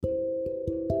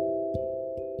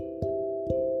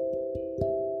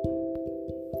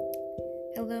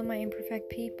Hello, my imperfect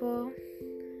people.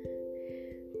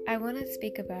 I want to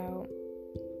speak about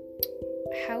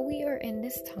how we are in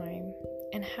this time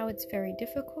and how it's very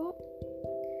difficult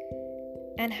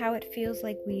and how it feels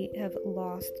like we have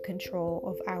lost control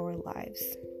of our lives.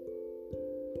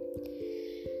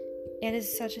 It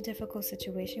is such a difficult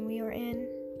situation we are in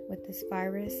with this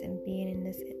virus and being in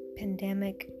this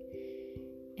pandemic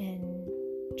and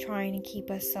trying to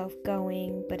keep ourselves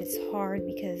going, but it's hard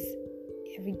because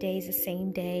every day is the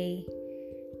same day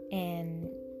and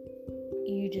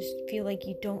you just feel like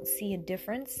you don't see a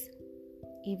difference,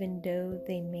 even though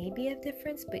they may be a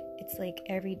difference, but it's like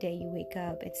every day you wake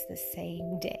up, it's the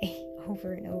same day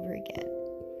over and over again.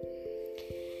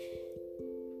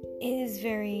 It is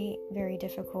very, very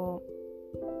difficult.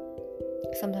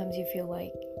 Sometimes you feel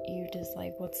like you're just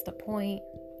like, what's the point?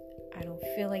 I don't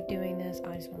feel like doing this.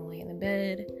 I just want to lay in the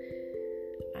bed.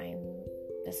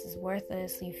 This is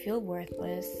worthless. You feel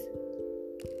worthless,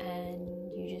 and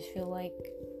you just feel like,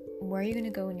 where are you going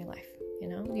to go in your life? You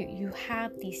know, you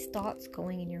have these thoughts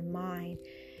going in your mind,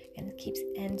 and it keeps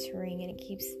entering, and it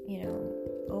keeps,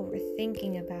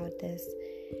 overthinking about this.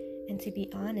 And to be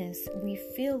honest, we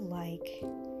feel like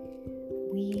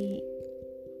we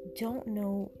don't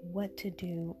know what to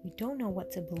do. We don't know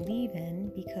what to believe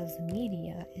in because the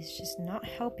media is just not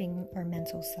helping our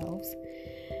mental selves.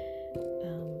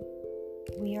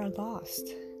 We are lost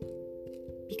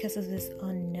because of this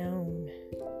unknown.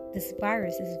 This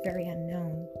virus is very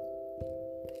unknown.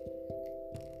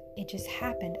 It just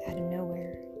happened out of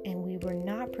nowhere, and we were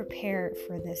not prepared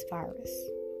for this virus.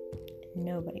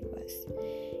 Nobody was.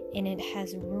 And it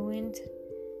has ruined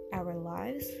our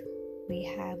lives. We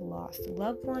have lost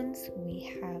loved ones.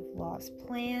 We have lost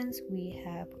plans. We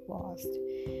have lost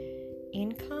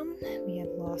income. We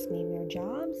have lost maybe our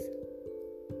jobs.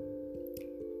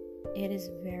 It is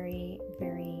very,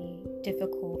 very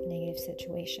difficult, negative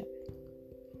situation.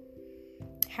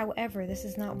 However, this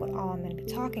is not what all I'm going to be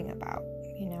talking about.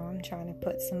 I'm trying to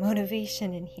put some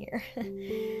motivation in here.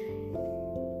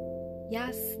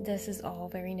 Yes, this is all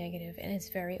very negative and it's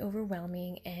very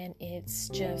overwhelming, and it's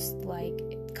just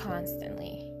like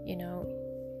constantly,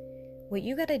 what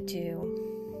you got to do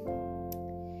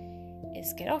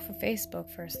is get off of Facebook.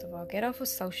 First of all, get off of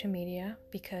social media,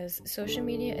 because social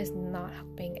media is not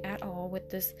helping at all with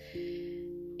this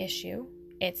issue.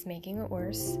 It's making it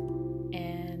worse,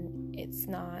 and it's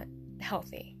not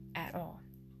healthy at all.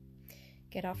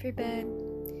 Get off your bed,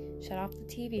 shut off the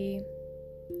TV,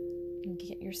 and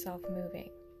get yourself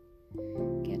moving.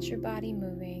 Get your body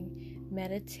moving,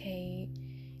 meditate,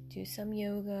 do some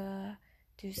yoga,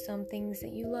 do some things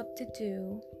that you love to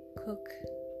do, cook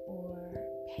or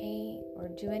paint or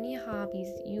do any hobbies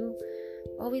that you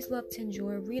always love to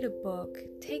enjoy. Read a book.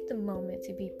 Take the moment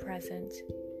to be present.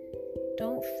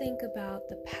 Don't think about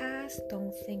the past.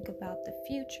 Don't think about the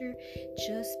future.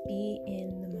 Just be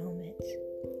in the moment.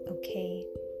 Okay?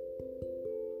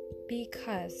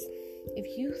 Because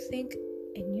if you think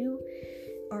and you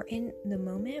are in the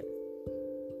moment,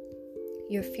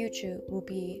 your future will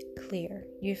be clear.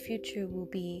 Your future will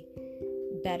be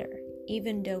better,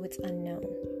 even though it's unknown.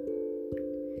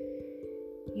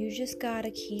 You just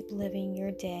gotta keep living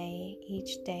your day,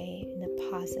 each day, in a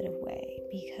positive way,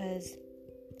 because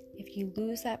if you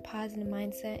lose that positive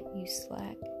mindset, you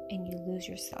slack and you lose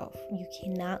yourself. You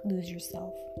cannot lose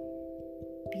yourself,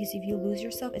 because if you lose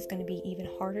yourself, it's going to be even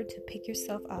harder to pick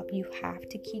yourself up. You have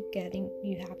to keep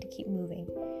moving.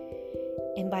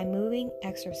 And by moving,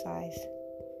 exercise.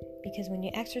 Because when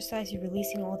you exercise, you're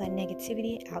releasing all that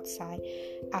negativity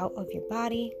out of your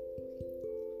body.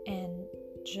 And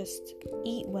just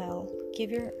eat well.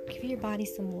 Give your body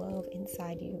some love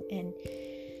inside you. And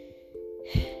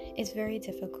it's very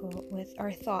difficult with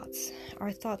our thoughts.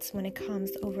 Our thoughts when it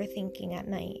comes to overthinking at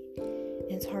night.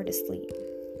 And it's hard to sleep.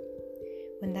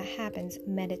 When that happens,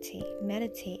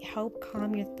 meditate, help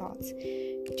calm your thoughts.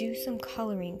 Do some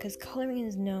coloring, because coloring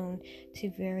is known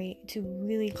to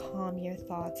really calm your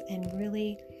thoughts and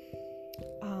really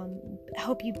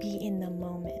help you be in the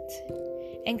moment.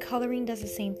 And coloring does the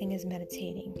same thing as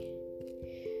meditating.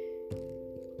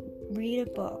 Read a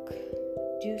book,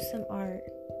 do some art,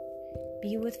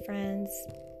 be with friends,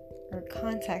 or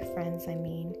contact friends, and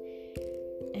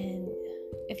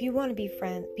if you want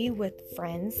to be with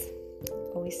friends,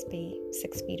 always be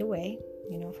 6 feet away,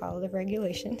 follow the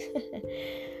regulation.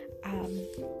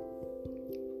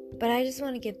 But I just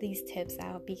want to get these tips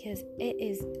out because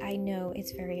I know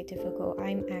it's very difficult.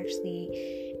 I'm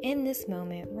actually in this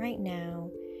moment right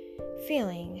now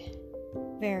feeling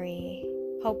very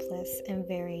hopeless and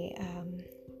very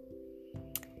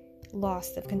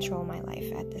loss of control of my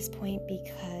life at this point,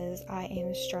 because I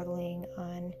am struggling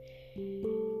on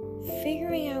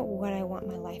figuring out what I want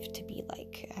my life to be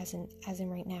like. As in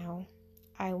right now,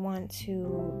 I want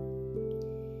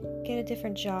to get a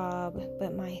different job,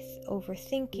 but my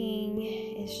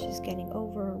overthinking is just getting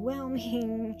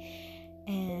overwhelming,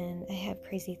 and I have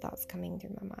crazy thoughts coming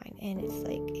through my mind, and it's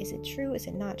like, is it true? Is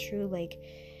it not true? Like,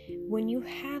 when you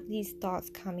have these thoughts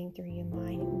coming through your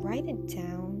mind, write it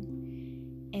down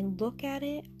and look at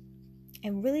it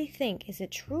and really think, is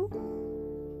it true?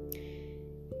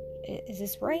 Is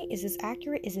this right? Is this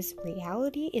accurate? Is this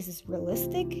reality? Is this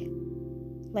realistic?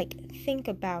 Like, think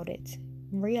about it.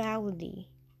 Reality.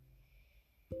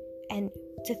 And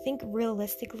to think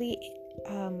realistically,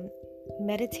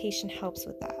 meditation helps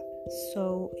with that.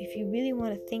 So if you really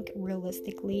want to think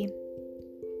realistically,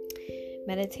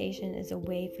 meditation is a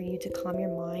way for you to calm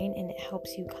your mind, and it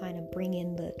helps you kind of bring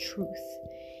in the truth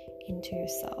into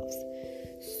yourselves.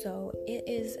 So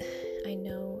I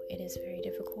know it is very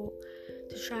difficult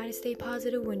to try to stay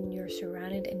positive when you're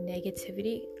surrounded in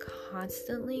negativity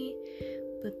constantly,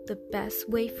 but the best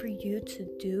way for you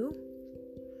to do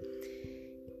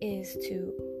is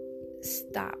to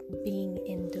stop being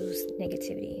in those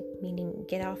negativity, meaning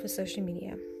get off of social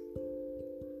media.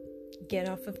 Get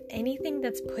off of anything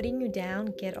that's putting you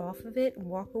down. Get off of it.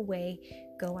 Walk away.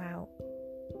 Go out.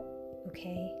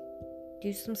 Okay?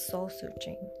 Do some soul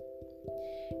searching.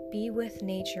 Be with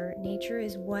nature. Nature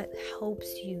is what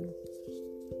helps you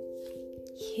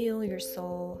heal your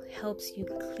soul, helps you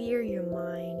clear your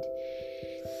mind,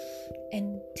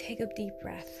 and take a deep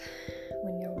breath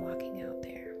when you're walking out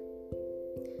there.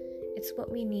 It's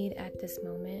what we need at this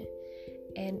moment,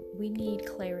 and we need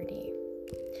clarity.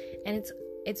 And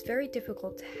it's very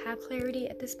difficult to have clarity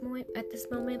at this moment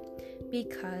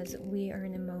because we are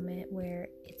in a moment where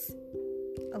it's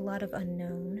a lot of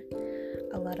unknown,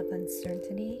 a lot of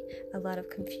uncertainty, a lot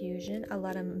of confusion, a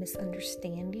lot of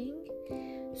misunderstanding.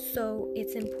 So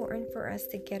it's important for us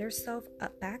to get ourselves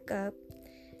back up,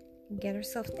 get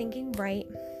ourselves thinking right,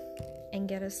 and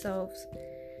get ourselves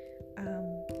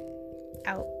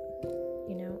out,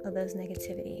 of those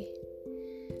negativity.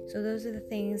 So those are the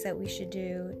things that we should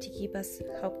do to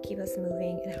help keep us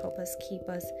moving and help us keep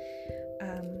us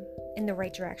in the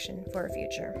right direction for our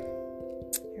future.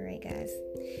 All right, guys.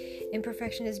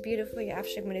 Imperfection is beautiful. Your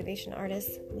abstract motivation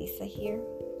artist, Lisa here.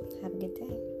 Have a good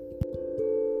day.